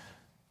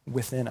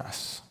within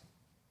us.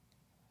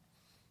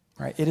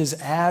 Right? It is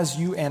as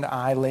you and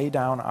I lay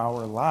down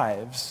our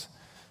lives,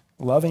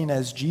 loving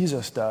as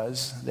Jesus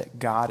does, that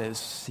God is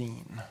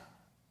seen.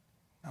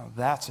 Now,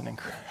 that's an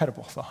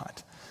incredible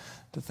thought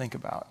to think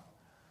about.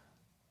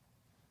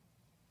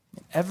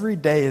 Every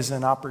day is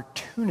an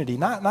opportunity,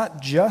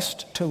 not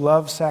just to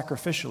love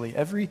sacrificially.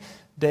 Every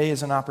day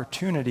is an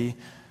opportunity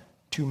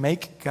to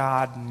make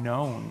God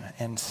known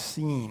and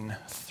seen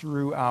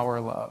through our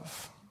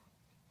love,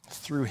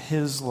 through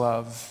his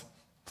love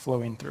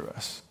flowing through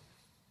us.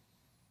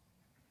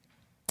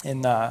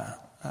 In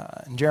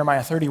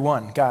Jeremiah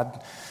 31,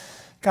 God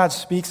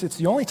speaks. It's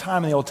the only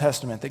time in the Old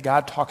Testament that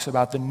God talks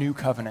about the new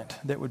covenant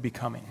that would be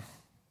coming.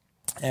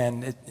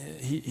 And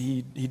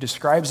he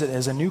describes it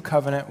as a new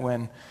covenant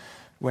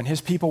when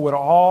his people would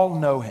all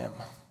know him.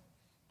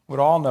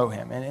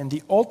 And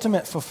the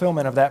ultimate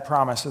fulfillment of that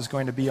promise is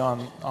going to be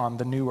on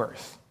the new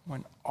earth,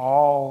 when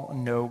all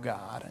know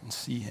God and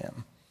see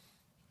him.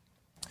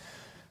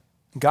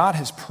 God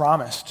has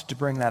promised to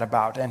bring that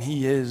about, and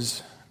he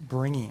is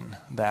bringing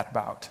that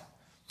about.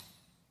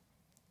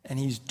 And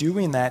he's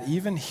doing that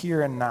even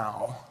here and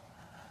now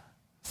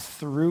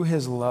through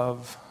his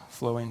love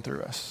flowing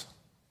through us.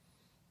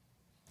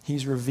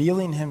 He's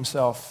revealing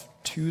himself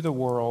to the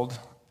world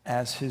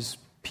as his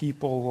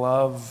people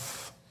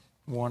love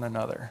one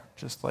another,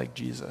 just like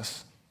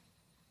Jesus.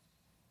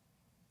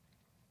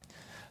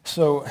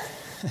 So,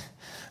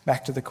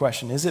 back to the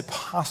question, is it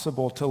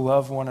possible to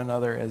love one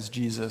another as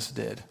Jesus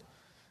did?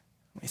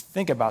 When we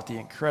think about the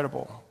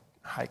incredible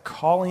high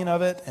calling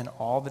of it and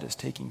all that is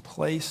taking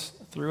place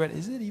through it,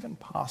 is it even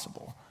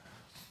possible?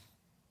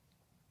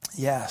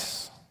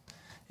 Yes,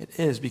 it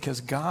is,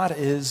 because God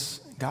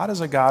is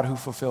a God who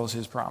fulfills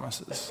his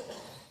promises.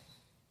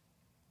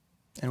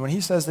 And when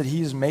he says that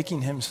he is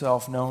making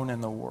himself known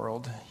in the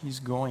world, he's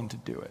going to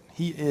do it.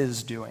 He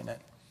is doing it.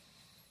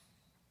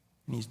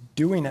 And he's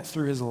doing it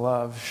through his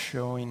love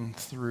showing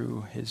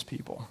through his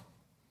people.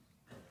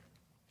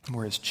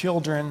 We're his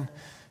children.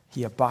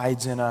 He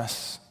abides in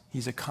us.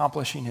 He's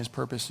accomplishing his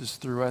purposes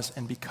through us,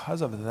 and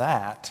because of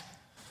that,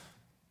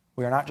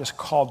 we are not just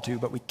called to,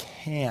 but we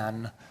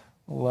can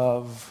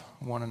love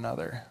one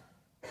another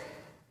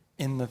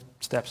in the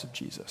steps of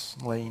Jesus,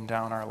 laying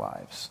down our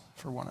lives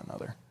for one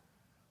another.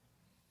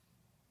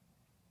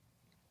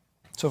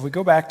 So if we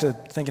go back to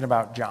thinking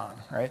about John,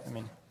 right? I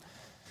mean,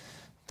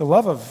 the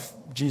love of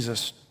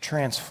Jesus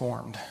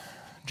transformed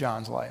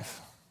John's life.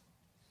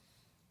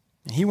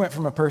 He went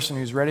from a person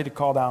who's ready to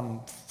call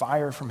down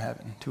fire from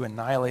heaven to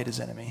annihilate his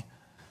enemy,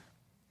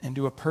 and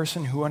to a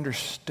person who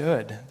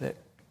understood that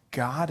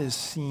God is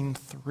seen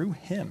through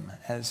him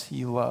as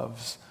he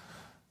loves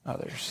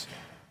others.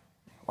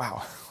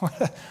 Wow,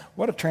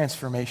 what a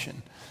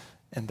transformation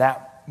in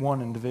that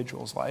one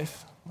individual's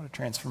life. What a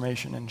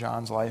transformation in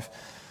John's life.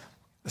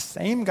 The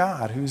same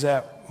God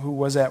who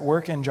was at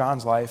work in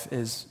John's life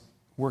is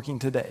working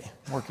today,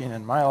 working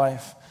in my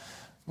life,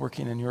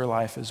 working in your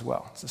life as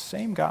well. It's the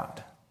same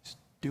God. He's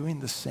doing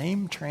the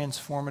same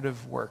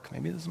transformative work.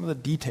 Maybe some of the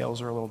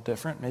details are a little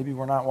different. Maybe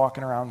we're not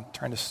walking around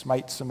trying to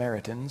smite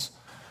Samaritans,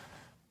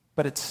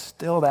 but it's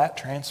still that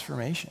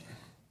transformation.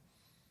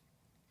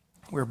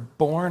 We're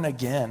born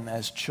again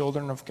as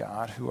children of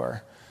God who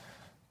are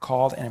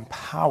called and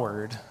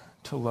empowered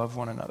to love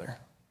one another.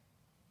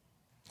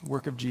 The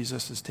work of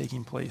Jesus is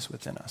taking place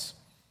within us.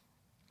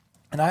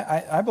 And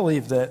I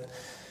believe that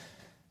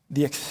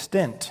the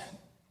extent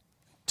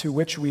to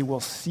which we will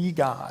see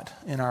God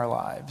in our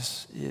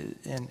lives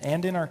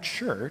and in our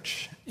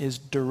church is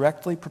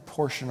directly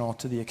proportional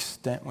to the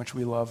extent which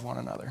we love one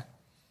another.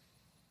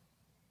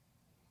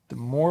 The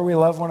more we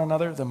love one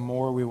another, the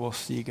more we will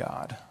see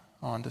God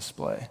on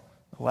display.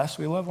 The less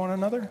we love one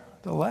another,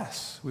 the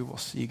less we will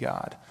see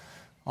God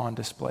on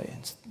display.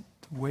 It's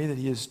the way that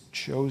he has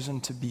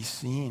chosen to be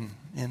seen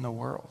in the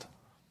world.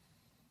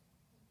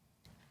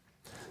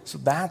 So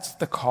that's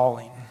the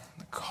calling.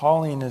 The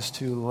calling is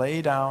to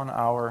lay down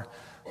our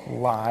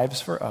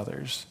lives for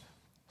others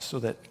so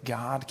that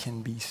God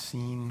can be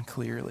seen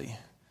clearly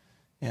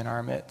in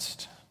our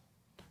midst.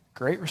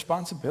 Great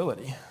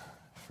responsibility,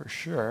 for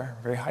sure.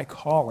 Very high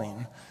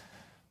calling.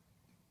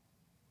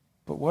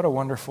 But what a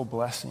wonderful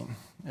blessing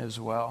as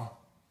well.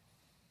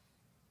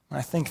 When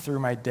I think through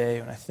my day,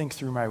 when I think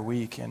through my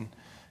week and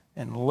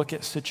look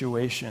at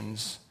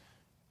situations,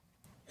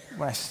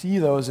 when I see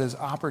those as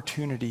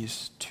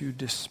opportunities to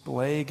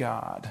display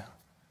God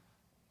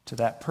to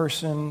that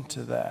person,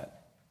 to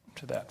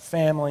that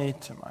family,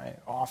 to my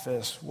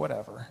office,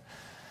 whatever,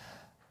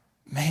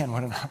 man,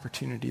 what an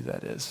opportunity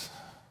that is.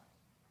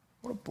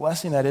 What a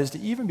blessing that is to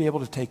even be able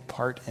to take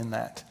part in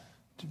that,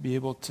 to be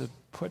able to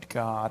put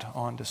God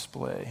on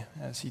display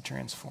as he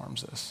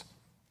transforms us.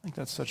 I think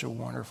that's such a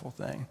wonderful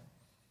thing.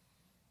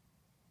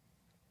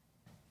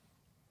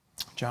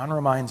 John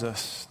reminds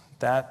us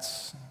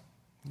that's,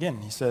 again,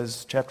 he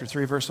says, chapter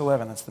 3, verse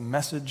 11, that's the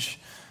message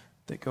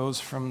that goes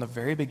from the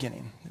very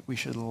beginning, that we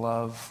should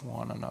love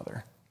one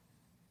another.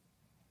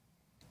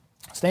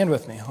 Stand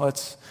with me.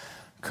 Let's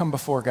come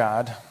before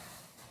God.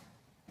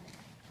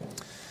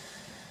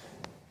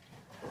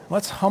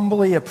 Let's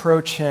humbly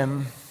approach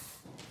him,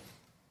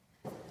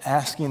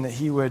 asking that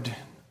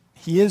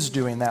he is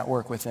doing that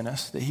work within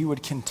us, that he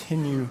would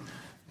continue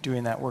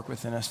doing that work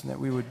within us, and that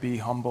we would be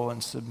humble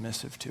and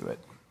submissive to it.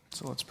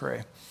 So let's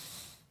pray.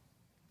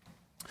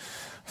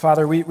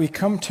 Father, we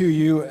come to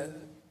you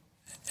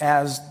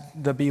as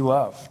the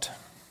beloved.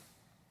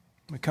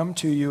 We come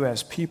to you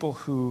as people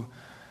who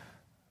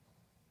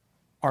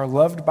are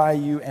loved by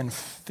you and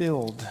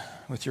filled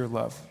with your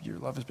love. Your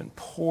love has been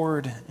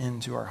poured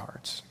into our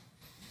hearts.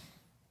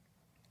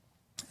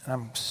 And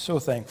I'm so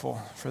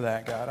thankful for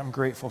that, God. I'm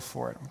grateful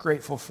for it. I'm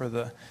grateful for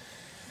the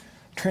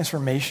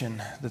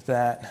transformation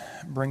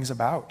that brings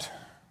about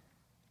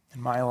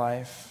in my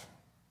life,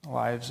 the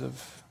lives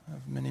of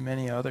many,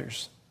 many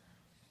others.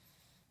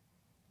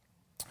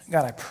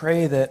 God, I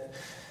pray that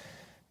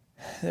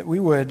we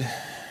would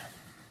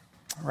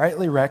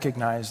rightly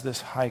recognize this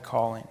high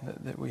calling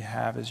that we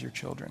have as your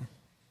children.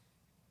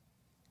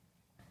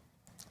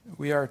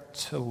 We are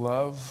to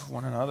love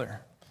one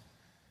another,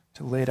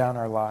 to lay down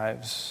our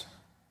lives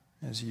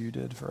as you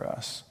did for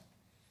us.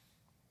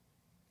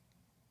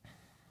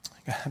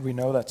 God, we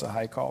know that's a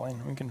high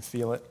calling. We can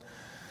feel it.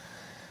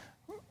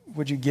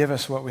 Would you give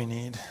us what we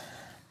need?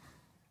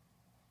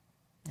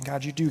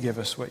 God, you do give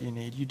us what you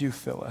need. You do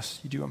fill us.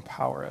 You do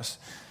empower us.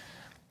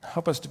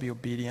 Help us to be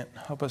obedient.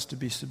 Help us to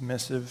be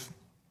submissive.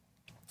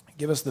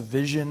 Give us the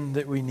vision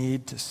that we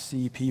need to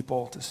see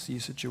people, to see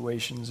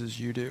situations as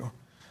you do.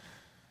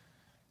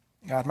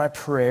 God, my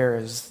prayer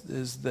is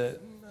that,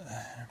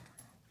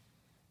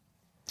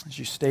 as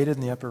you stated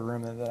in the upper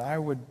room, that I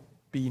would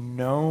be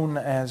known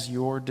as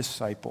your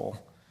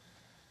disciple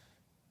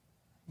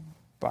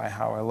by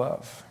how I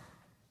love.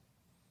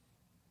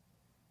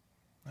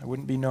 I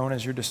wouldn't be known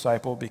as your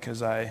disciple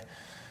because I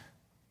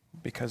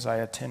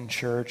attend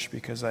church,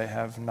 because I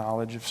have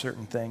knowledge of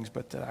certain things,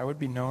 but that I would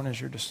be known as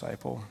your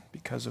disciple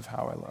because of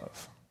how I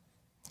love.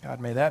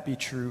 God, may that be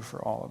true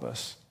for all of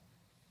us.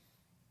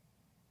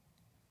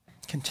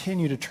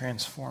 Continue to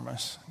transform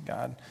us,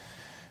 God.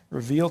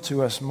 Reveal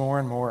to us more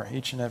and more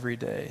each and every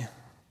day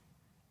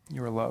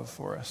your love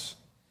for us.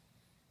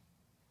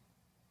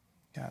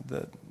 God,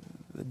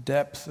 the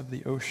depth of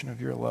the ocean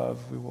of your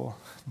love we will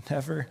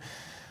never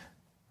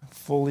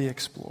fully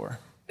explore.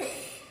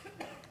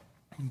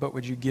 But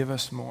would you give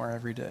us more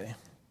every day?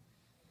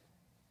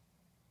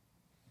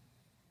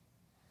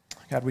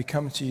 God, we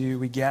come to you,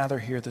 we gather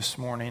here this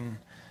morning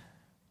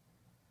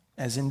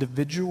as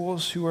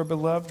individuals who are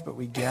beloved, but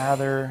we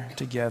gather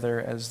together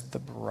as the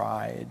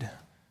bride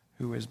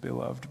who is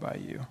beloved by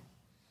you.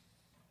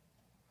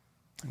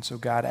 And so,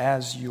 God,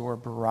 as your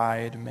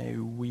bride, may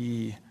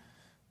we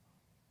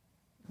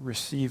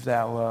receive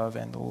that love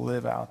and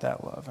live out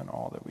that love in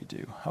all that we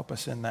do. Help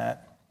us in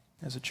that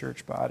as a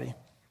church body.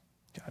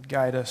 God,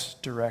 guide us,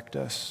 direct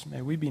us.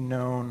 May we be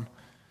known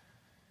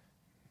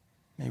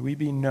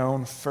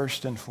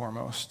first and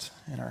foremost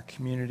in our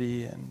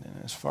community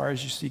and as far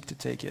as you seek to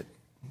take it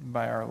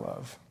by our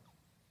love.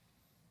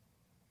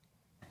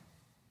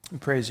 We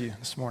praise you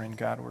this morning,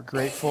 God. We're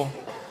grateful.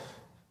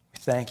 We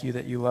thank you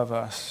that you love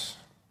us.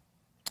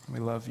 We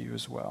love you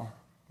as well.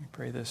 We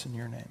pray this in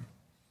your name.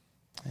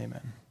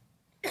 Amen.